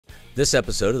This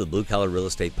episode of the Blue Collar Real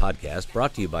Estate Podcast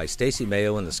brought to you by Stacy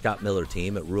Mayo and the Scott Miller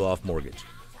team at Ruoff Mortgage.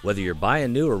 Whether you're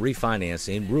buying new or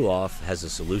refinancing, Ruoff has a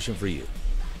solution for you.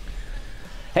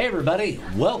 Hey everybody,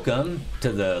 welcome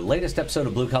to the latest episode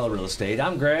of Blue Collar Real Estate.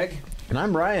 I'm Greg. And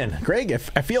I'm Ryan. Greg,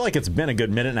 I feel like it's been a good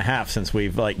minute and a half since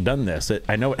we've done this.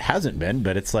 I know it hasn't been,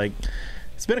 but it's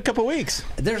been a couple weeks.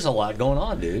 There's a lot going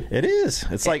on, dude. It is.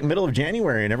 It's like middle of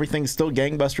January and everything's still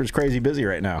gangbusters crazy busy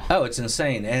right now. Oh, it's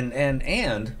insane.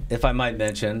 And if I might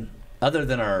mention, other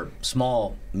than our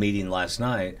small meeting last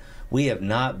night, we have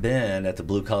not been at the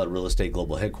Blue Collar Real Estate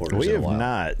Global Headquarters in a while. We have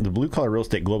not. The Blue Collar Real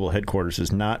Estate Global Headquarters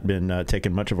has not been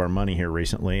taking much of our money here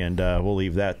recently, and we'll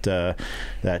leave that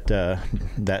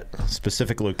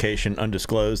specific location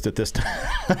undisclosed at this time.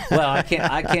 Well, I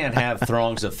can't have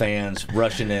throngs of fans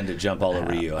rushing in to jump all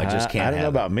over you. I just can't. I don't know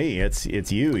about me. It's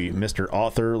you, Mr.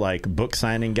 Author, book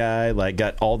signing guy,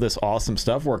 got all this awesome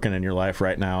stuff working in your life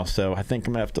right now. So I think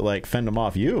I'm gonna have to fend them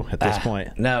off you at this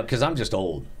point. No, because I'm just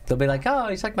old. They'll be like, oh,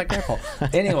 he's like my grandpa.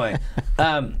 Anyway,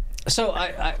 so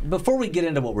I before we get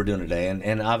into what we're doing today,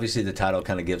 and obviously the title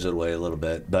kind of gives it away a little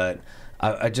bit, but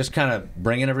I just kind of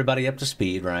bringing everybody up to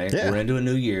speed, right? Yeah. We're into a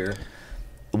new year.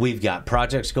 We've got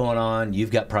projects going on.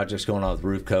 You've got projects going on with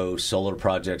Roofco, solar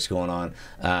projects going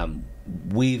on.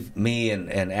 Me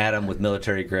and Adam with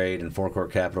Military Grade and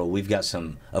Forecourt Capital, we've got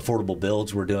some affordable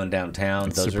builds we're doing downtown.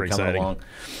 That's Those are coming exciting. along.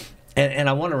 And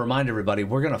I want to remind everybody,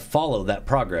 we're going to follow that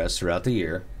progress throughout the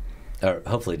year. Or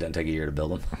hopefully it doesn't take a year to build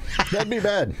them. That'd be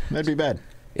bad. That'd be bad.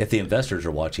 If the investors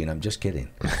are watching, I'm just kidding.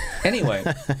 Anyway,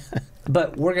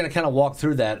 but we're going to kind of walk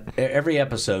through that. Every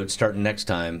episode, starting next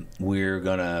time, we're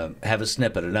going to have a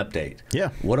snippet, an update. Yeah.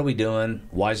 What are we doing?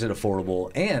 Why is it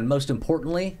affordable? And most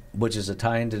importantly, which is a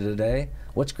tie into today,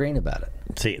 what's green about it?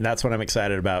 See, that's what I'm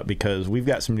excited about, because we've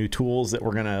got some new tools that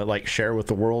we're going to share with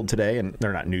the world today. And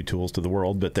they're not new tools to the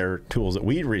world, but they're tools that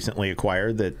we recently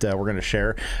acquired that we're going to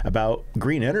share about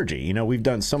green energy. You know, we've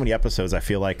done so many episodes, I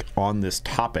feel like, on this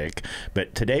topic,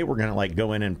 but today we're going to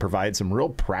go in and provide some real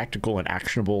practical and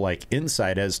actionable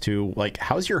insight as to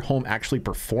how's your home actually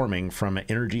performing from an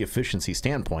energy efficiency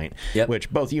standpoint, which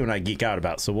both you and I geek out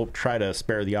about. So we'll try to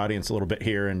spare the audience a little bit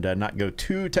here and not go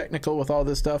too technical with all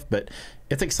this stuff, but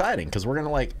it's exciting because we're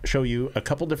going to show you a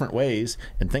couple different ways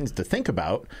and things to think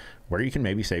about where you can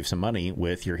maybe save some money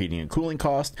with your heating and cooling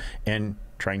cost and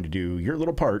trying to do your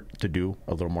little part to do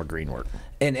a little more green work.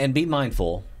 And be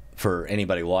mindful for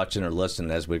anybody watching or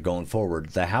listening as we're going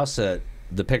forward. The house that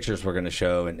the pictures we're going to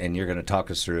show and you're going to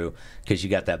talk us through, because you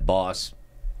got that Boss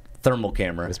thermal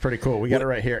camera. It's pretty cool. We got it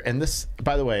right here. And this,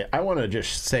 by the way, I want to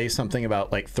just say something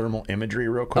about thermal imagery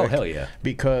real quick. Oh, hell yeah.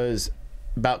 Because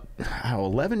about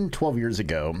 11, 12 years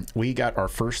ago, we got our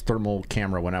first thermal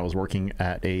camera when I was working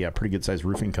at a pretty good-sized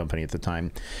roofing company at the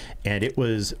time. And it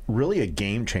was really a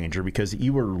game changer because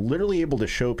you were literally able to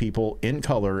show people in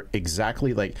color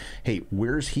exactly hey,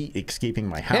 where's heat escaping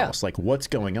my house? Yeah. What's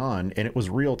going on? And it was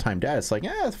real-time data.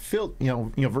 It's feel,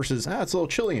 versus, it's a little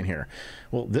chilly in here.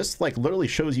 Well, this literally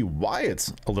shows you why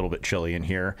it's a little bit chilly in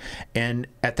here. And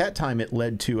at that time, it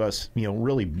led to us,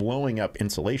 really blowing up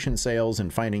insulation sales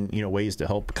and finding, ways to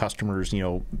help customers,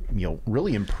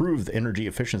 really improve the energy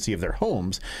efficiency of their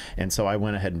homes. And so I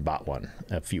went ahead and bought one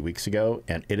a few weeks ago,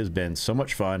 and it has been so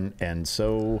much fun and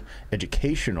so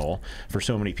educational for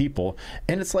so many people.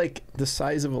 And it's the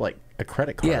size of a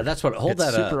credit card. Yeah, that's what. Hold it's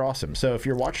that up. Super awesome. So if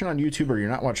you're watching on YouTube or you're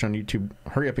not watching on YouTube,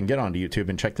 hurry up and get onto YouTube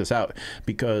and check this out,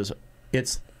 because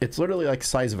it's literally the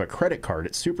size of a credit card.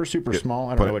 It's super small.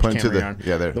 I don't know which camera you're on.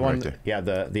 Yeah, there. The one, right there. yeah,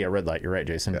 the red light. You're right,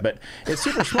 Jason. Yeah. But it's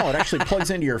super small. It actually plugs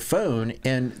into your phone,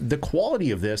 and the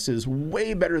quality of this is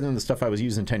way better than the stuff I was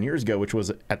using 10 years ago, which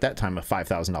was at that time a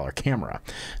 $5,000 camera.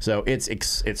 So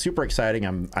it's super exciting.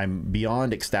 I'm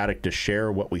beyond ecstatic to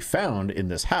share what we found in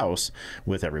this house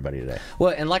with everybody today.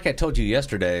 Well, and like I told you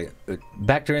yesterday,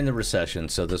 back during the recession,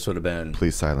 so this would have been.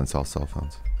 Please silence all cell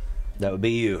phones. That would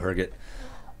be you, Herget.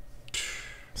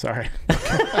 Sorry.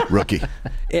 Rookie.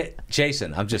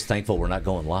 Jason, I'm just thankful we're not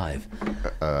going live.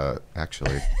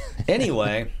 Actually.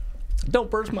 Anyway, don't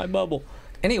burst my bubble.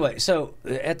 Anyway, so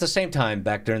at the same time,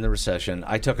 back during the recession,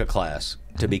 I took a class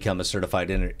to become a certified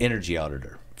energy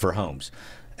auditor for homes.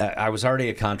 I was already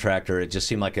a contractor. It just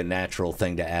seemed like a natural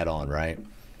thing to add on, right?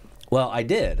 Well, I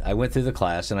did. I went through the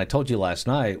class, and I told you last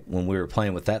night when we were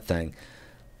playing with that thing,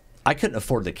 I couldn't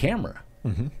afford the camera.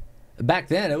 Mm-hmm. Back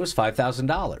then, it was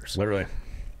 $5,000. Literally.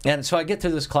 And so I get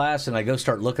through this class, and I go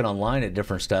start looking online at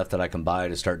different stuff that I can buy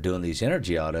to start doing these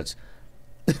energy audits.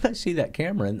 I see that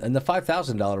camera, and the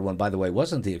 $5,000 one, by the way,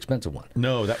 wasn't the expensive one.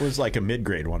 No, that was a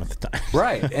mid-grade one at the time.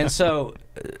 Right, and so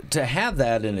to have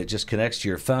that, and it just connects to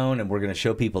your phone, and we're going to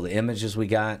show people the images we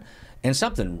got. And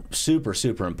something super,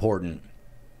 super important,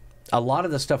 a lot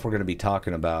of the stuff we're going to be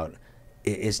talking about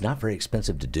is not very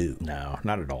expensive to do. No,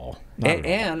 not at all.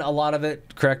 And a lot of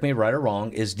it, correct me right or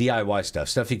wrong, is DIY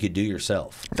stuff you could do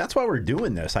yourself. That's why we're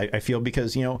doing this. I feel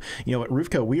because you know at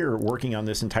Roofco we are working on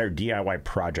this entire DIY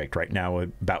project right now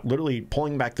about literally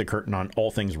pulling back the curtain on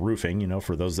all things roofing. You know,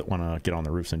 for those that want to get on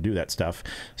the roofs and do that stuff,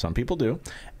 some people do,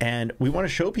 and we want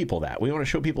to show people that. We want to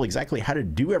show people exactly how to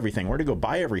do everything, where to go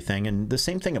buy everything, and the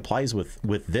same thing applies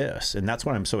with this. And that's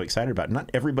what I'm so excited about.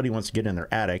 Not everybody wants to get in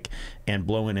their attic and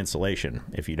blow in insulation.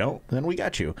 If you don't, then we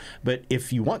got you. But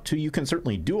if you want to, you can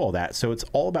certainly do all that. So it's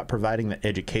all about providing the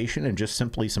education and just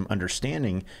simply some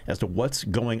understanding as to what's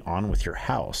going on with your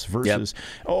house versus,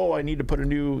 oh, I need to put a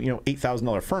new,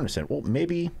 $8,000 furnace in. Well,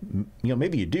 maybe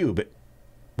you do, but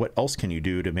what else can you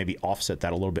do to maybe offset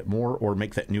that a little bit more or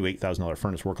make that new $8,000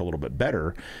 furnace work a little bit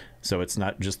better? So it's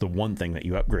not just the one thing that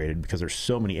you upgraded, because there's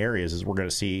so many areas, as we're going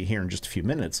to see here in just a few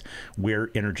minutes, where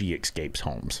energy escapes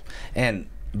homes. And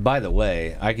by the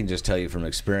way, I can just tell you from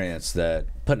experience that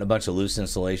putting a bunch of loose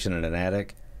insulation in an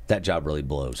attic, that job really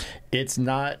blows. It's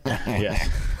not. Yeah.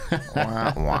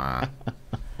 Wah, wah.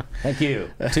 Thank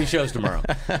you. 2 shows tomorrow.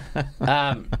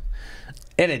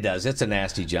 And it does. It's a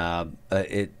nasty job.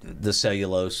 The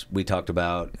cellulose we talked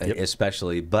about,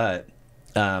 especially, but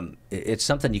it's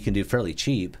something you can do fairly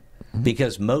cheap,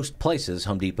 because most places,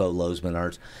 Home Depot, Lowe's,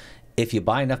 Menards, if you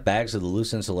buy enough bags of the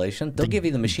loose insulation, they'll give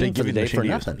you the machine for the day for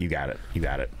nothing. You got it. You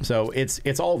got it. So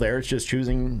it's all there. It's just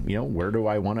choosing, where do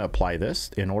I want to apply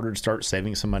this in order to start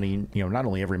saving some money, not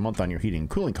only every month on your heating and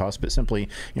cooling costs, but simply,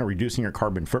 reducing your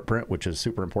carbon footprint, which is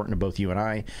super important to both you and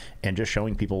I, and just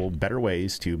showing people better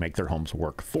ways to make their homes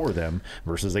work for them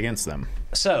versus against them.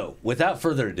 So without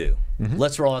further ado,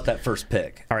 let's roll out that first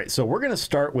pick. All right. So we're going to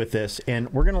start with this,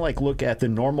 and we're going to look at the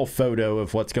normal photo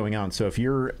of what's going on. So if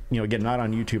you're, again, not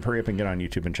on YouTube, hurry up and get on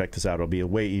YouTube and check this out. It'll be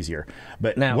way easier.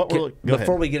 But now,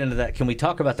 before we get into that, can we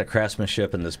talk about the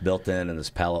craftsmanship and this built-in and this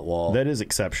pallet wall? That is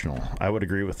exceptional. I would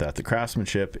agree with that. The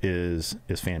craftsmanship is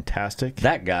fantastic.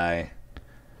 That guy,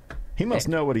 he must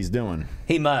know what he's doing.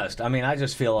 He must. I mean, I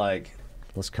just feel like,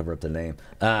 let's cover up the name.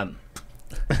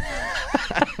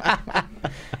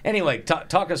 Anyway,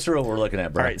 talk us through what we're looking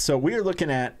at, Brad. All right, so we are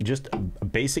looking at just a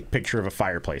basic picture of a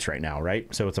fireplace right now,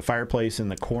 right? So it's a fireplace in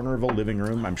the corner of a living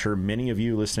room. I'm sure many of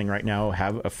you listening right now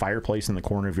have a fireplace in the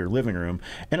corner of your living room,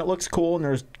 and it looks cool, and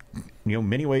there's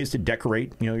many ways to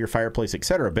decorate your fireplace,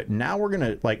 etc. But now we're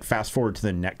going to fast forward to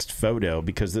the next photo,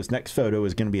 because this next photo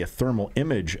is going to be a thermal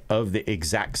image of the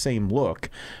exact same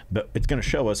look, but it's going to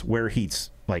show us where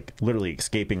heat's literally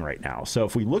escaping right now. So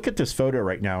if we look at this photo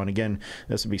right now, and again,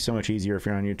 this would be so much easier if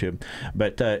you're on YouTube,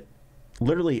 but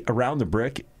literally around the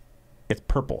brick, it's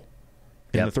purple.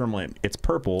 In the thermal image, it's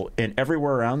purple, and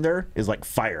everywhere around there is like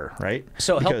fire, right?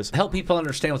 So help people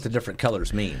understand what the different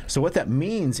colors mean. So what that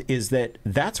means is that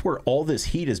that's where all this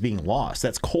heat is being lost.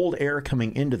 That's cold air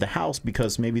coming into the house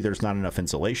because maybe there's not enough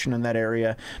insulation in that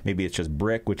area. Maybe it's just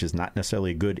brick, which is not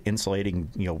necessarily a good insulating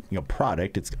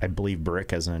product. It's, I believe,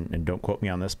 brick, as in, and don't quote me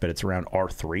on this, but it's around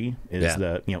R3 is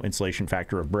the insulation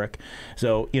factor of brick.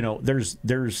 So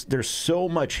there's so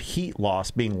much heat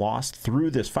loss being lost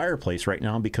through this fireplace right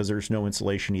now because there's no insulation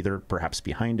either perhaps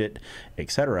behind it,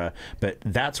 etc. But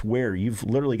that's where you've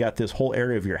literally got this whole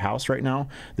area of your house right now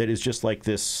that is just like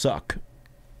this suck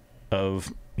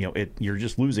of you're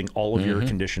just losing all of your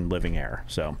conditioned living air.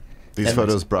 So these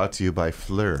photos brought to you by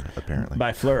Fleur, apparently.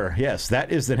 By Fleur, yes,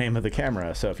 that is the name of the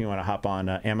camera. So if you want to hop on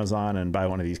Amazon and buy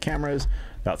one of these cameras,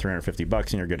 about $350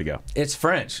 and you're good to go. It's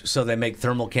French, so they make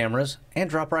thermal cameras and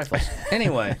drop rifles.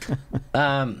 Anyway,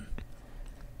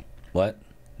 what?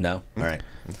 No? All right.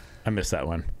 I missed that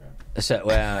one. So,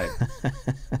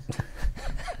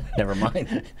 never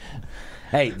mind.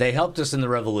 Hey, they helped us in the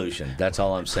revolution. That's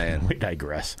all I'm saying. We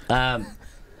digress.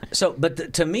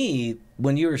 But to me,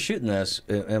 when you were shooting this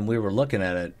and we were looking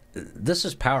at it, this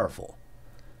is powerful.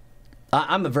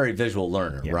 I'm a very visual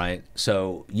learner, right?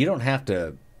 So you don't have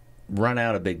to run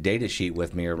out a big data sheet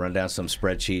with me or run down some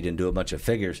spreadsheet and do a bunch of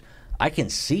figures. I can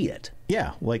see it.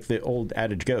 Yeah, like the old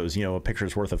adage goes, a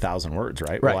picture's worth 1,000 words,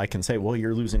 right? Well, I can say, well,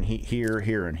 you're losing heat here,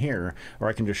 here, and here, or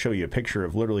I can just show you a picture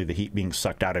of literally the heat being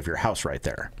sucked out of your house right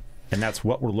there. And that's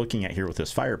what we're looking at here with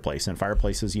this fireplace. And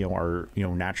fireplaces, are,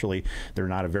 naturally, they're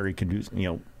not a very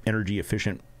energy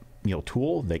efficient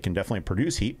tool. They can definitely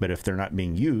produce heat, but if they're not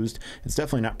being used, it's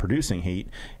definitely not producing heat.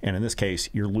 And in this case,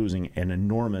 you're losing an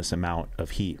enormous amount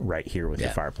of heat right here with your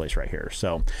fireplace right here.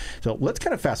 So let's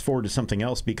kind of fast forward to something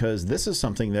else, because this is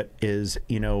something that is,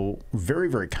 very,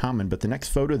 very common. But the next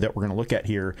photo that we're going to look at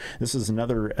here, this is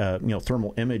another,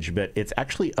 thermal image, but it's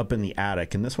actually up in the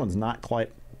attic. And this one's not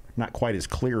quite not quite as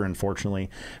clear, unfortunately,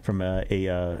 from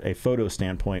a photo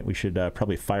standpoint. We should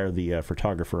probably fire the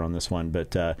photographer on this one,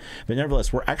 but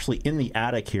nevertheless, we're actually in the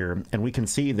attic here, and we can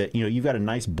see that you've got a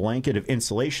nice blanket of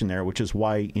insulation there, which is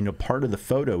why part of the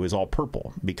photo is all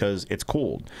purple, because it's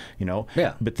cold.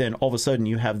 Yeah. But then all of a sudden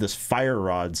you have this fire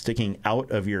rod sticking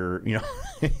out of your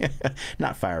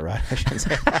not fire rod, I shouldn't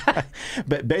say.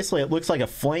 But basically, it looks like a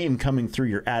flame coming through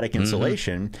your attic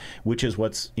insulation, which is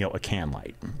what's a can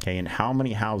light. Okay, and how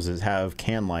many houses have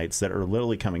can lights that are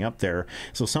literally coming up there?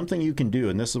 So something you can do,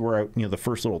 and this is where the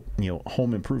first little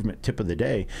home improvement tip of the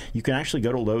day. You can actually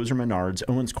go to Lowe's or Menards.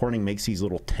 Owens Corning makes these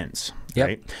little tents. Yep.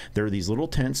 Right? There are these little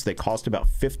tents that cost about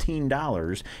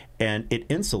 $15, and it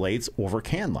insulates over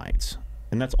can lights.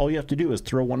 And that's all you have to do is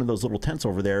throw one of those little tents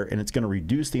over there, and it's going to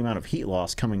reduce the amount of heat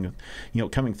loss coming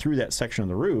through that section of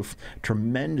the roof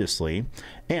tremendously.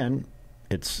 And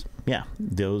it's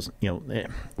those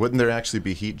Wouldn't there actually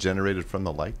be heat generated from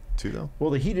the light too, though? Well,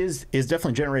 the heat is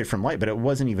definitely generated from light, but it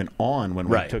wasn't even on when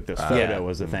we took this photo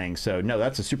was the thing. So no,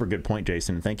 that's a super good point,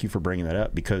 Jason. And thank you for bringing that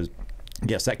up, because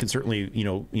yes, that could certainly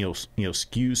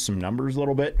skew some numbers a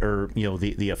little bit, or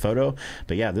the photo.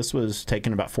 But yeah, this was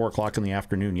taken about 4 o'clock in the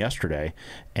afternoon yesterday,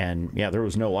 and yeah, there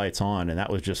was no lights on, and that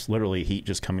was just literally heat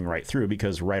just coming right through,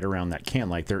 because right around that can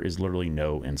light there is literally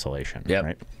no insulation. Yeah,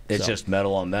 right? It's just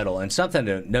metal on metal. And something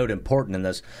to note important in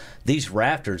this: these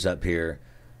rafters up here,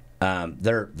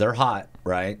 they're hot,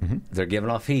 right? They're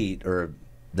giving off heat, or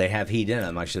they have heat in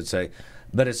them, I should say.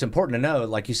 But it's important to know,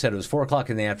 like you said, it was 4 o'clock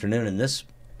in the afternoon, and this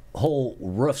whole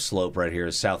roof slope right here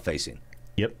is south facing.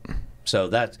 Yep. So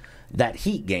that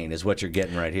heat gain is what you're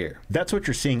getting right here. That's what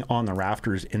you're seeing on the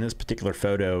rafters in this particular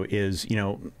photo. Is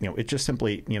it's just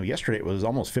simply yesterday it was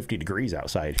almost 50 degrees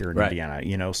outside here in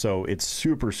Indiana. So it's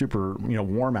super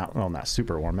warm out. Well, not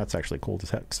super warm. That's actually cold as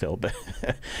heck still, but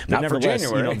not for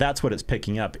January. That's what it's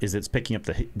picking up. It's picking up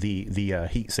the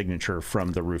heat signature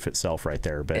from the roof itself right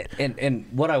there. But and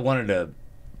what I wanted to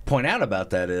point out about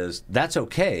that is that's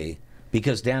okay.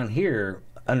 Because down here,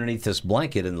 underneath this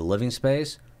blanket in the living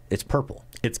space, it's purple.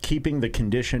 It's keeping the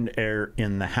conditioned air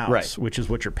in the house, which is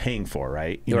what you're paying for,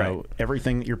 right? You know,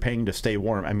 everything that you're paying to stay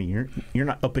warm. I mean, you're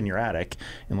not up in your attic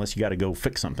unless you got to go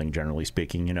fix something, generally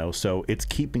speaking, So it's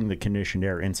keeping the conditioned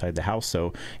air inside the house.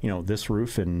 So, this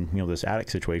roof and, this attic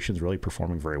situation is really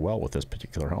performing very well with this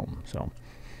particular home. So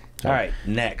all right,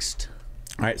 next.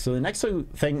 All right, so the next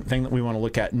thing that we want to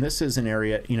look at, and this is an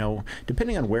area,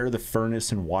 depending on where the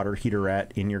furnace and water heater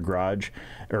at in your garage,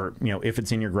 or, if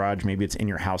it's in your garage, maybe it's in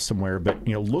your house somewhere, but,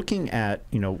 looking at,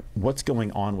 what's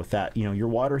going on with that, your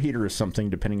water heater is something,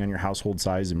 depending on your household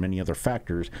size and many other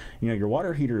factors, your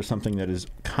water heater is something that is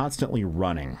constantly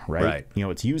running, right?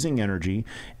 It's using energy,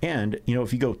 and,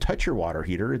 if you go touch your water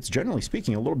heater, it's generally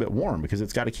speaking a little bit warm because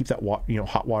it's got to keep that,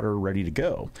 hot water ready to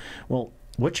go. Well,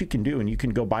 what you can do, and you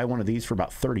can go buy one of these for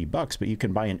about $30, but you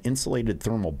can buy an insulated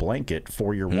thermal blanket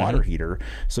for your water heater.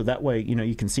 So that way,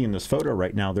 you can see in this photo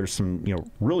right now, there's some,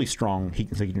 really strong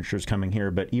heat signatures coming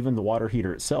here, but even the water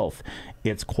heater itself,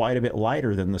 it's quite a bit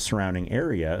lighter than the surrounding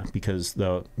area because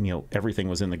everything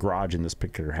was in the garage in this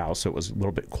particular house, so it was a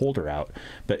little bit colder out.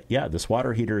 But yeah, this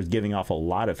water heater is giving off a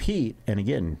lot of heat, and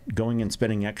again, going and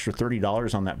spending extra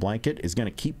 $30 on that blanket is going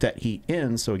to keep that heat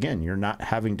in. So again, you're not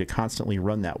having to constantly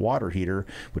run that water heater,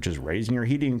 which is raising your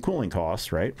heating and cooling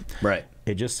costs, right? Right.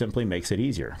 It just simply makes it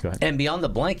easier. Go ahead. And beyond the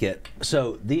blanket,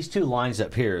 so these two lines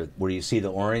up here where you see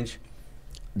the orange,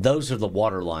 those are the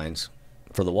water lines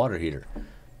for the water heater.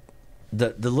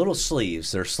 The little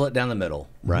sleeves, they're slit down the middle,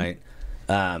 right?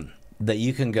 That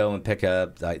you can go and pick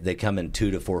up. They come in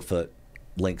 2 to 4 foot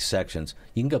length sections.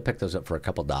 You can go pick those up for a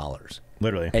couple dollars.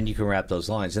 Literally. And you can wrap those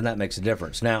lines, and that makes a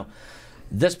difference. Now,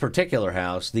 this particular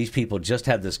house, these people just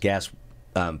had this gas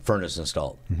furnace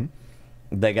installed.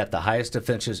 They got the highest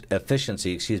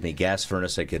efficiency, gas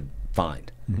furnace they could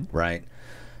find, right?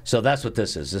 So that's what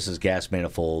this is. This is gas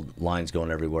manifold, lines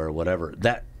going everywhere, whatever.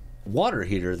 That water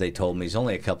heater, they told me, is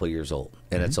only a couple of years old,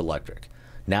 and it's electric.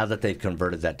 Now that they've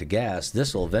converted that to gas,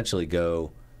 this will eventually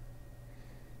go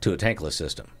to a tankless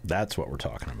system. That's what we're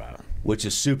talking about. Which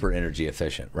is super energy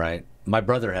efficient, right? My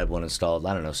brother had one installed,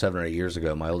 7 or 8 years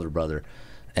ago, my older brother.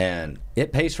 And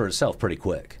it pays for itself pretty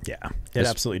quick. Yeah, it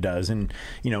absolutely does. And,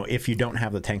 if you don't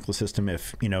have the tankless system,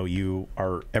 if, you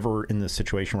are ever in the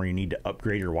situation where you need to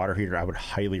upgrade your water heater, I would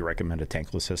highly recommend a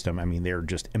tankless system. I mean, they're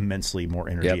just immensely more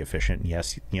energy efficient.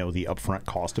 Yes, the upfront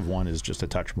cost of one is just a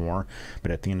touch more.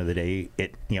 But at the end of the day,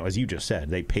 it, as you just said,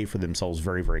 they pay for themselves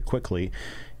very, very quickly.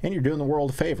 and you're doing the world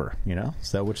a favor, you know,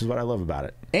 so which is what I love about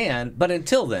it. But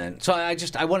until then, so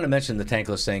I wanted to mention the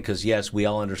tankless thing because, yes, we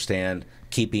all understand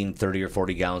keeping 30 or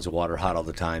 40 gallons of water hot all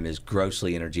the time is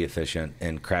grossly energy efficient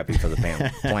and crappy for the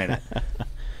planet.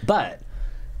 But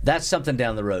that's something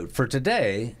down the road. For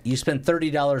today, you spend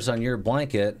 $30 on your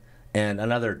blanket and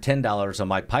another $10 on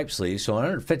my pipe sleeve, so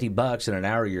 $150 in an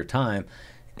hour of your time,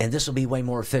 and this will be way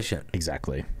more efficient.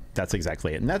 Exactly. That's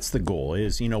exactly it. And that's the goal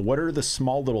is, you know, what are the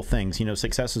small little things? You know,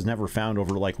 success is never found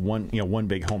over like one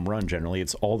big home run generally.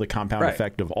 It's all the compound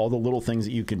effect of all the little things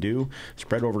that you can do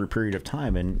spread over a period of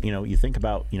time. And, you know, you think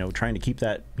about, you know, trying to keep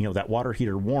that, you know, that water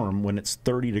heater warm when it's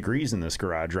 30 degrees in this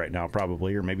garage right now,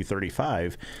 probably, or maybe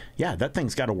 35. Yeah, that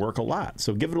thing's got to work a lot.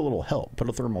 So give it a little help. Put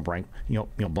a thermal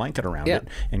blanket around it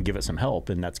and give it some help.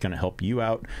 And that's going to help you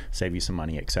out, save you some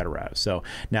money, etc. So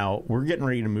now we're getting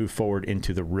ready to move forward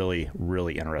into the really,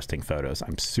 really interesting photos.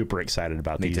 I'm super excited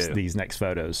about these next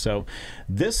photos. So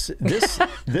this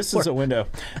is a window.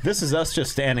 This is us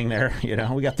just standing there. You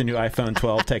know, we got the new iPhone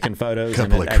 12 taking photos.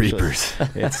 Couple of creepers.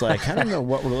 It's like, I don't know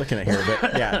what we're looking at here,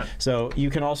 but yeah. So you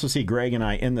can also see Greg and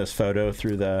I in this photo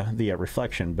through the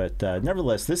reflection. But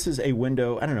nevertheless, this is a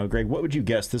window. I don't know, Greg, what would you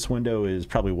guess? This window is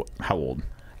probably how old?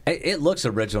 It looks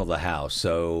original to the house,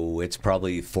 so it's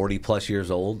probably 40-plus years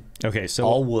old. Okay, so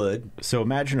all wood. So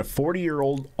imagine a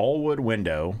 40-year-old all-wood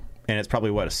window, and it's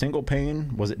probably, what, a single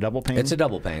pane? Was it double pane? It's a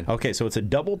double pane. Okay, so it's a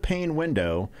double pane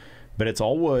window, but it's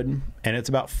all wood, and it's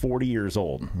about 40 years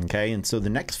old, okay? And so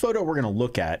the next photo we're going to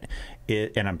look at,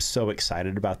 and I'm so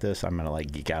excited about this, I'm going to,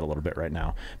 like, geek out a little bit right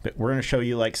now, but we're going to show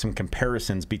you, like, some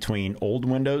comparisons between old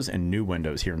windows and new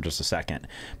windows here in just a second.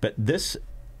 But this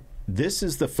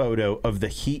is the photo of the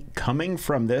heat coming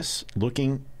from this,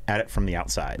 looking at it from the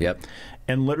outside. Yep.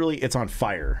 And literally it's on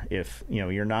fire. If you know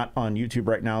you're not on YouTube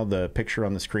right now, the picture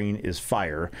on the screen is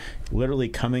fire literally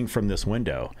coming from this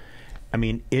window. I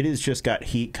mean, it has just got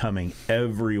heat coming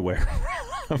everywhere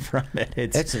from it.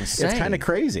 It's insane. It's kind of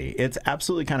crazy. It's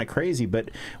absolutely kind of crazy. But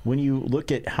when you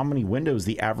look at how many windows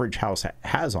the average house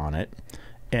has on it,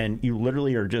 and you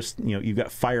literally are just, you know, you've got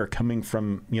fire coming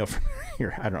from, you know, from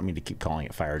here. I don't mean to keep calling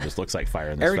it fire. It just looks like fire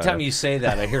in this Every photo. time you say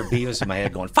that, I hear Beavis in my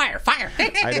head going, fire, fire.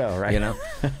 I know, right? You know?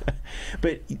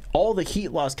 But all the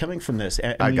heat loss coming from this.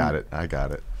 I mean, got it.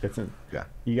 Yeah.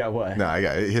 You got what? No, I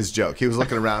got it. His joke. He was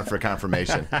looking around for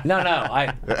confirmation. No.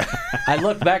 I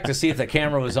looked back to see if the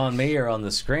camera was on me or on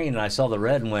the screen, and I saw the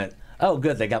red and went, oh,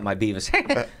 good, they got my Beavis.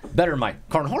 Better than my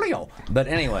Cornholio. But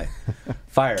anyway,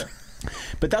 fire.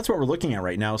 But that's what we're looking at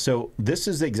right now. So this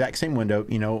is the exact same window,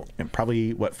 you know,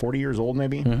 probably, what, 40 years old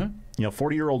maybe? Mm-hmm. You know,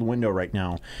 40-year-old window right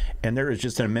now. And there is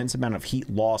just an immense amount of heat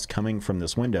loss coming from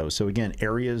this window. So again,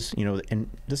 areas, you know, and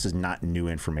this is not new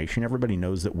information. Everybody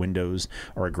knows that windows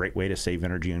are a great way to save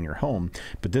energy in your home.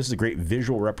 But this is a great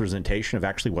visual representation of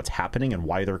actually what's happening and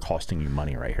why they're costing you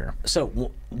money right here.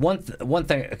 So one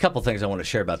thing, a couple things I want to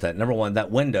share about that. Number one, that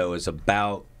window is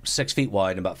about 6 feet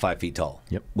wide and about 5 feet tall.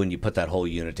 Yep. When you put that whole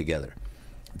unit together.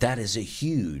 That is a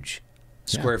huge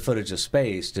square footage of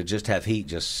space to just have heat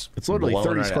just it's literally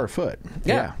 30 right square out. foot.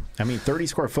 Yeah. I mean, 30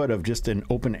 square foot of just an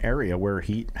open area where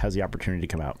heat has the opportunity to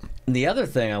come out. And the other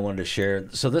thing I wanted to share,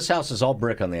 so this house is all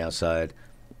brick on the outside.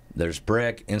 There's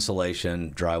brick,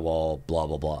 insulation, drywall, blah,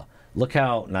 blah, blah. Look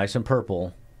how nice and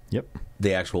purple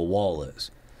the actual wall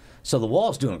is. So the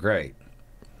wall's doing great.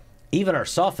 Even our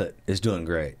soffit is doing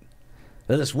great.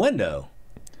 Now this window,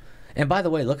 and by the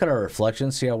way, look at our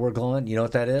reflection. See how we're glowing? You know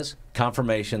what that is?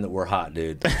 Confirmation that we're hot,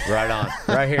 dude. Right on.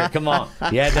 Right here. Come on.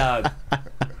 Yeah, dog.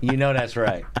 You know that's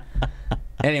right.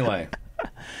 Anyway.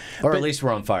 Or at least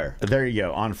we're on fire. There you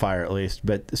go. On fire, at least.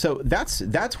 But so that's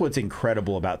what's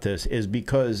incredible about this is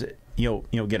because you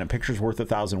know, again, a picture's worth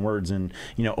 1,000 words, and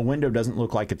you know, a window doesn't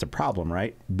look like it's a problem,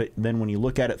 right? But then when you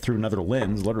look at it through another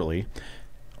lens, literally,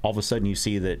 all of a sudden you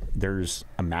see that there's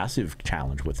a massive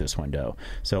challenge with this window.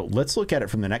 So let's look at it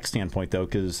from the next standpoint, though,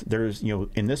 because there's, you know,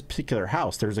 in this particular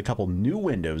house, there's a couple new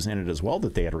windows in it as well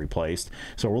that they had replaced.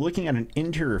 So we're looking at an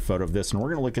interior photo of this, and we're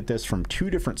going to look at this from two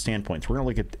different standpoints. We're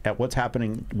going to look at what's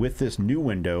happening with this new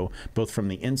window, both from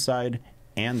the inside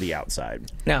and the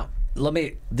outside. Now,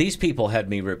 these people had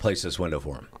me replace this window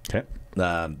for them. Okay.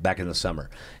 Back in the summer,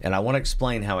 and I want to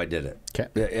explain how I did it.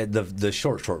 Okay. The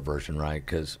short version, right?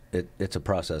 Because it's a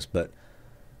process. But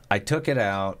I took it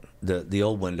out, the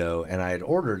old window, and I had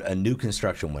ordered a new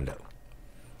construction window.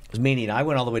 Meaning, I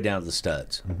went all the way down to the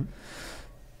studs,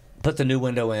 put the new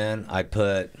window in. I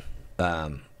put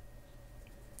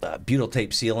butyl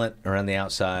tape sealant around the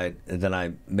outside, and then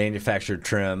I manufactured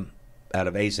trim out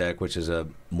of AZEK, which is a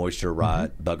moisture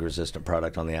rot, bug-resistant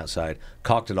product on the outside,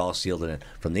 caulked it all, sealed it in.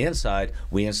 From the inside,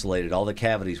 we insulated all the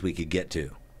cavities we could get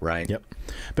to. right? Yep.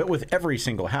 But with every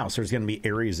single house, there's going to be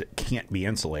areas that can't be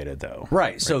insulated, though.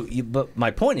 Right. So, but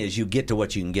my point is, you get to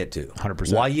what you can get to.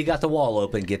 100%. While you got the wall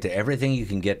open, get to everything you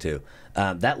can get to.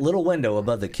 That little window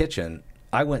above the kitchen,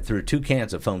 I went through 2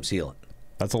 cans of foam sealant.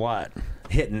 That's a lot.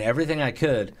 Hitting everything I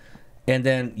could. And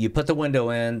then you put the window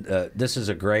in. This is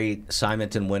a great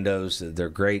Simonton windows. They're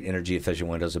great energy efficient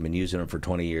windows. I've been using them for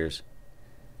 20 years,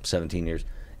 17 years.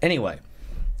 Anyway,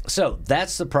 so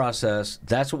that's the process.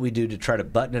 That's what we do to try to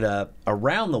button it up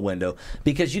around the window,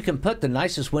 because you can put the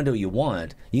nicest window you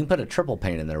want. You can put a triple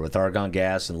pane in there with argon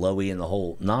gas and low E and the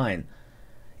whole 9.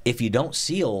 If you don't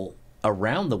seal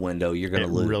around the window, you're going to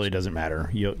lose. It really doesn't matter.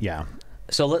 Yeah.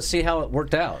 So let's see how it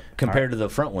worked out compared to the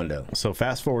front window. So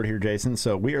fast forward here, Jason.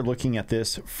 So we are looking at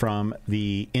this from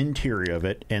the interior of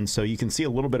it. And so you can see a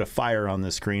little bit of fire on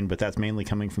the screen, but that's mainly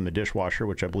coming from the dishwasher,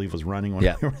 which I believe was running when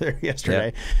we were there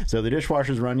yesterday. So the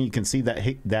dishwasher's running. You can see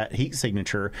that heat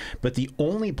signature. But the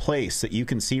only place that you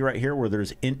can see right here where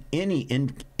there's any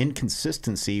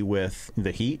inconsistency with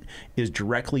the heat is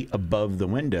directly above the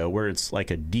window, where it's like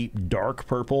a deep dark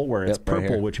purple, where it's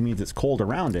purple, right, which means it's cold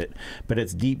around it, but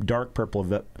it's deep dark purple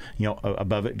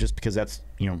above it, just because that's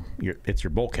it's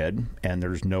your bulkhead, and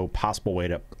there's no possible way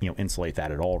to insulate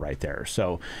that at all right there.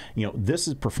 So this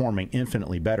is performing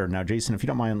infinitely better. Now, Jason, if you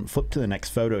don't mind, flip to the next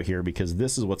photo here, because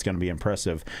this is what's going to be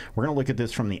impressive. We're going to look at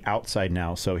this from the outside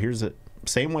now. So here's the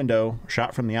same window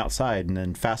shot from the outside, and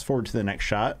then fast forward to the next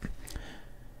shot.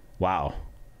 Wow,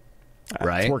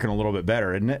 right, it's working a little bit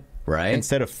better, isn't it? Right.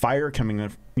 Instead of fire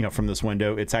coming from this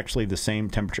window, it's actually the same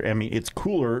temperature. I mean, it's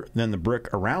cooler than the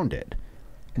brick around it.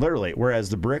 Literally, whereas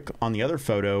the brick on the other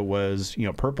photo was,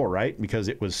 purple, right? Because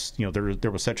it was,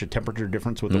 there was such a temperature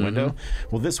difference with the window.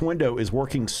 Well, this window is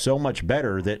working so much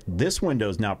better that this window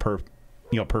is now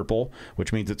purple,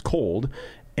 which means it's cold,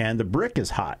 and the brick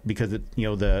is hot because it,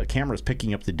 the camera is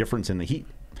picking up the difference in the heat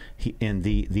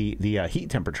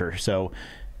temperature. So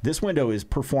this window is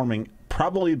performing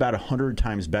probably about 100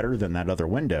 times better than that other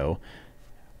window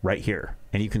right here,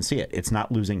 and you can see it. It's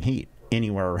not losing heat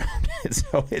anywhere around it.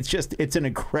 So it's an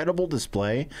incredible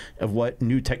display of what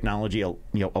new technology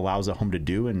allows a home to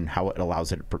do and how it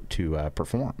allows it to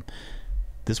perform.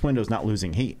 This window's not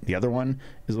losing heat. The other one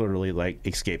is literally like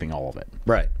escaping all of it.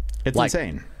 Right. It's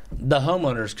insane. The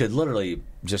homeowners could literally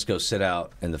just go sit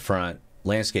out in the front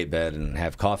landscape bed and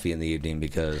have coffee in the evening,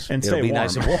 because it'll be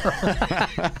nice and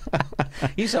warm.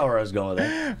 You saw where I was going with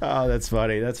that. Oh, that's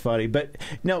funny. That's funny. But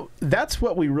that's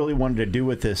what we really wanted to do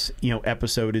with this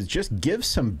episode, is just give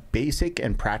some basic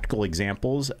and practical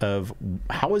examples of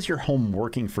how is your home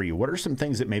working for you. What are some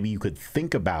things that maybe you could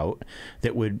think about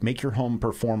that would make your home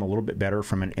perform a little bit better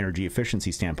from an energy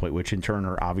efficiency standpoint, which in turn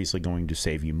are obviously going to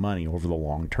save you money over the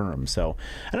long term. So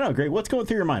I don't know, Greg, what's going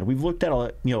through your mind? We've looked at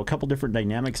a couple different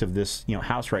dynamics of this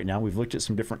house right now. We've looked at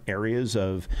some different areas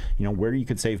of where you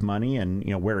could save money and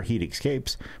where heat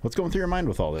escapes. What's going through your mind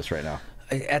with all this right now?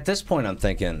 At this point, I'm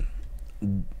thinking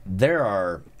there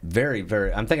are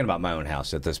I'm thinking about my own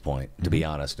house at this point, to be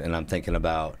honest, and I'm thinking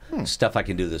about stuff I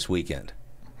can do this weekend.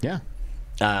 Yeah.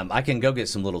 I can go get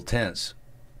some little tents.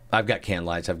 I've got can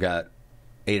lights. I've got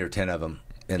 8 or 10 of them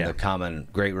in the common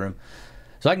great room.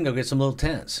 So I can go get some little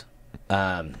tents.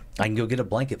 I can go get a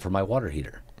blanket for my water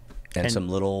heater and some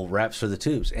little wraps for the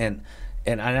tubes. And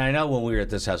I know when we were at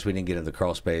this house, we didn't get into the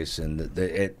crawl space, and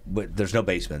there's no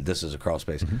basement. This is a crawl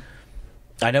space.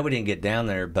 I know we didn't get down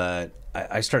there, but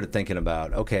I started thinking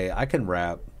about, okay, I can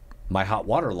wrap my hot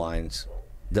water lines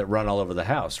that run all over the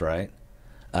house, right?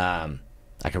 I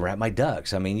can wrap my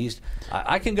ducts. I mean,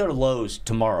 I can go to Lowe's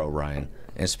tomorrow, Ryan,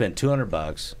 and spend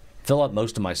 $200, fill up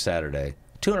most of my Saturday,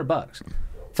 $200,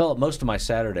 fill up most of my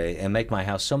Saturday, and make my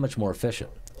house so much more efficient.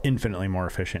 Infinitely more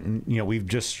efficient. And we've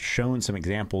just shown some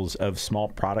examples of small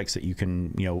products that you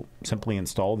can simply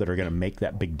install that are going to make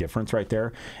that big difference right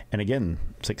there. And again,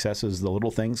 success is the little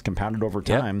things compounded over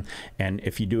time. Yep. And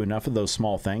if you do enough of those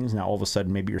small things, now all of a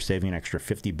sudden maybe you're saving an extra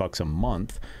 $50 a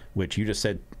month, which you just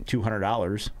said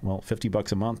 $200. Well,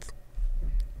 $50 a month.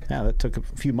 Yeah, that took a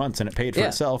few months and it paid for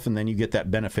itself, and then you get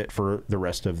that benefit for the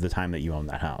rest of the time that you own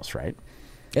that house, right?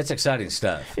 It's exciting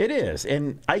stuff. It is.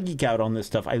 And I geek out on this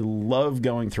stuff. I love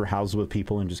going through houses with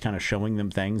people and just kind of showing them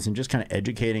things and just kind of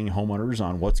educating homeowners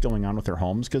on what's going on with their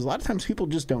homes, because a lot of times people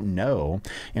just don't know.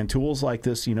 And tools like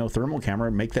this, thermal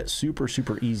camera, make that super,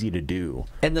 super easy to do.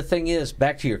 And the thing is,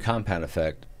 back to your compound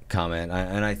effect comment,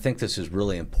 and I think this is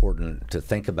really important to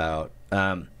think about.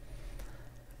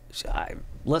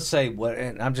 Let's say,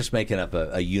 and I'm just making up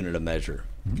a unit of measure,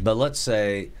 but let's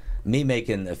say me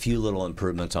making a few little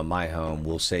improvements on my home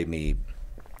will save me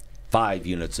 5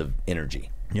 units of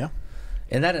energy. Yeah.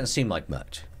 And that doesn't seem like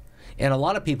much. And a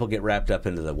lot of people get wrapped up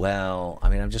into the, well, I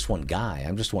mean, I'm just one guy.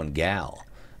 I'm just one gal.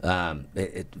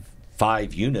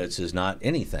 5 units is not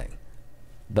anything,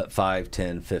 but 5,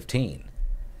 10, 15.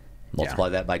 Multiply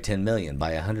that by 10 million,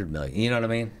 by 100 million. You know what I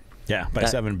mean? Yeah, by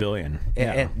 7 billion.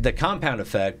 And the compound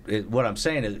effect, what I'm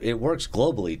saying is it works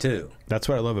globally too. That's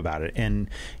what I love about it. And,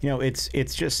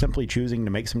 it's just simply choosing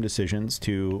to make some decisions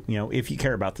to, if you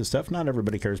care about this stuff. Not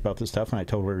everybody cares about this stuff, and I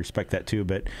totally respect that too.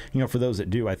 But, for those that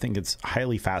do, I think it's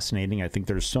highly fascinating. I think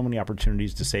there's so many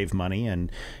opportunities to save money.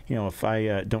 And, if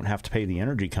I don't have to pay the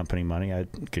energy company money, I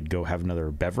could go have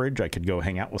another beverage. I could go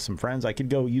hang out with some friends. I could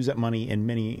go use that money in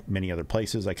many, many other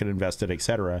places. I could invest it, et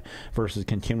cetera, versus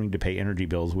continuing to pay energy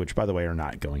bills, which, by the way, are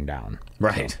not going down.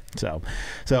 Right. So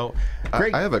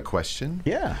I have a question.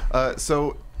 Yeah.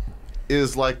 So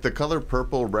is like the color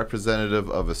purple representative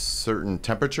of a certain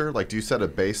temperature? Like, do you set a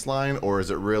baseline, or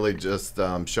is it really just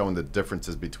showing the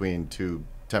differences between two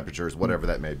temperatures, whatever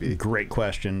that may be? Great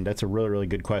question. That's a really, really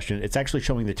good question. It's actually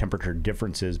showing the temperature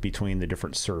differences between the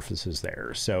different surfaces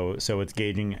there. So it's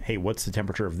gauging, hey, what's the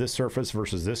temperature of this surface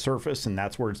versus this surface, and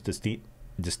that's where it's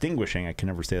distinguishing. I can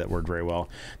never say that word very well.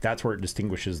 That's where it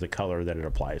distinguishes the color that it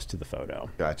applies to the photo.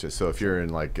 Gotcha. So if you're in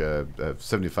like a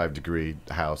 75-degree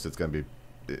house, it's going to be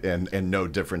and no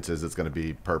differences, it's going to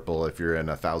be purple. If you're in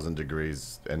 1,000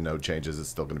 degrees and no changes, it's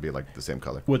still going to be like the same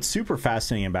color. What's super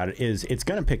fascinating about it is it's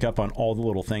going to pick up on all the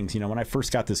little things. When I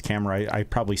first got this camera, I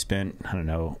probably spent, I don't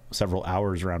know, several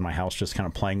hours around my house just kind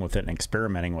of playing with it and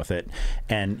experimenting with it.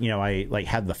 And, I like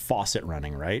had the faucet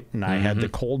running, right? And I had the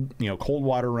cold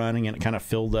water running, and it kind of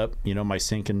filled up, my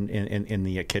sink in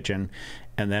the kitchen.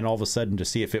 And then all of a sudden, to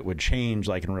see if it would change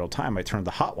like in real time, I turned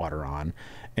the hot water on.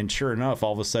 And sure enough,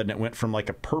 all of a sudden it went from like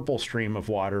a purple stream of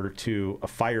water to a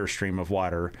fire stream of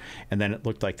water. And then it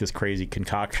looked like this crazy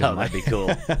concoction. Oh, that'd be cool.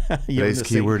 Today's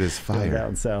keyword is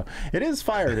fire. So it is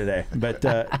fire today. But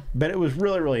it was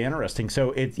really, really interesting.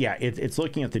 So it's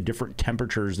looking at the different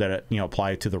temperatures that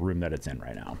apply to the room that it's in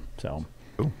right now. So.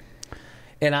 Ooh.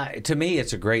 And to me,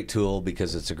 it's a great tool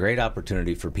because it's a great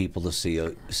opportunity for people to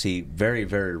see very,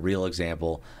 very real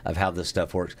example of how this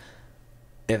stuff works.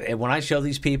 When I show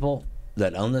these people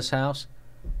that own this house,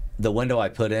 the window I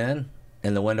put in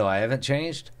and the window I haven't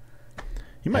changed.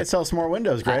 You might sell some more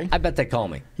windows, Greg. I bet they call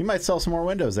me. You might sell some more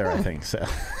windows there, I think. So.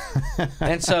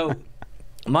 And so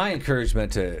my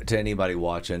encouragement to anybody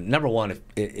watching, number one,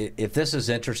 if this is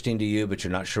interesting to you but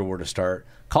you're not sure where to start,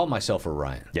 call myself or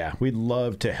Ryan. Yeah, we'd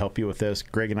love to help you with this.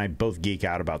 Greg and I both geek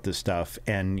out about this stuff,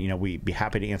 and we'd be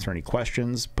happy to answer any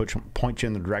questions, point you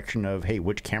in the direction of, hey,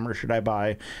 which camera should I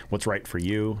buy? What's right for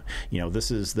you?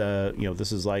 This is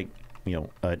like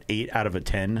an 8 out of a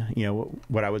 10.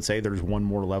 What I would say, there's one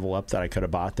more level up that I could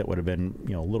have bought that would have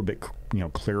been a little bit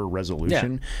clearer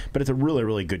resolution. Yeah. But it's a really,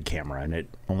 really good camera, and it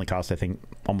only cost, I think,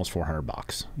 almost $400.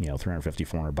 $350,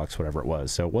 $400, whatever it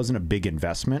was. So it wasn't a big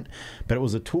investment, but it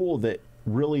was a tool that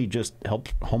really just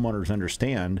helps homeowners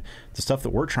understand the stuff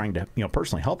that we're trying to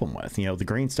personally help them with. The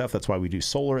green stuff, that's why we do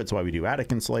solar, it's why we do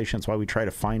attic insulation, it's why we try to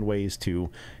find ways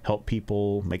to help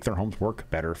people make their homes work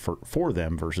better for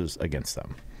them versus against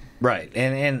them. Right,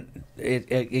 and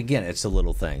again, it's the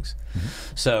little things.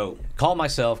 So call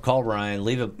myself, call Ryan,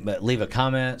 leave a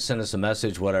comment, send us a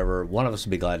message, whatever. One of us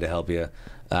will be glad to help you.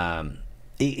 And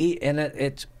I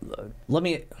don't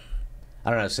know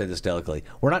how to say this delicately.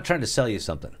 We're not trying to sell you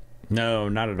something. No,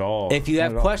 not at all. If you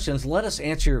have questions, let us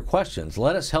answer your questions.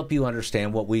 Let us help you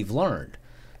understand what we've learned,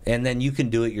 and then you can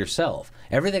do it yourself.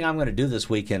 Everything I'm going to do this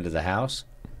weekend to the house,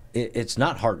 it's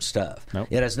not hard stuff. Nope.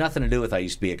 It has nothing to do with I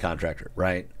used to be a contractor,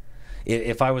 right?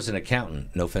 If I was an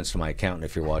accountant, no offense to my accountant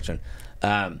if you're watching,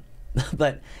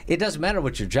 but it doesn't matter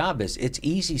what your job is. It's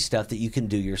easy stuff that you can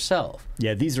do yourself.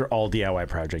 Yeah, these are all DIY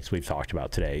projects we've talked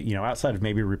about today. Outside of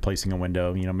maybe replacing a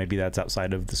window, maybe that's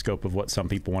outside of the scope of what some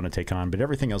people want to take on. But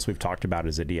everything else we've talked about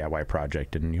is a DIY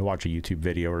project. And you watch a YouTube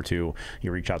video or two,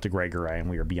 you reach out to Greg or I, and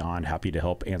we are beyond happy to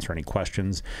help answer any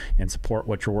questions and support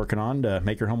what you're working on to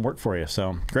make your home work for you.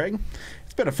 So, Greg,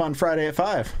 it's been a fun Friday at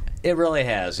 5. It really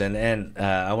has, and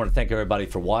I want to thank everybody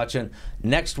for watching.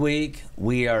 Next week,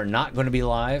 we are not going to be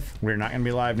live. We're not going to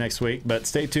be live next week, but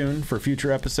stay tuned for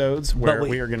future episodes where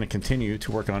we are going to continue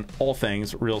to work on all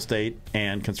things real estate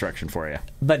and construction for you.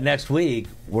 But next week,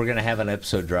 we're going to have an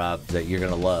episode drop that you're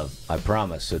going to love, I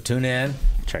promise. So tune in.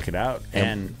 Check it out.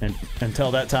 And until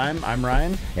that time, I'm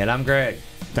Ryan. And I'm Greg.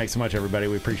 Thanks so much, everybody.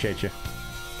 We appreciate you.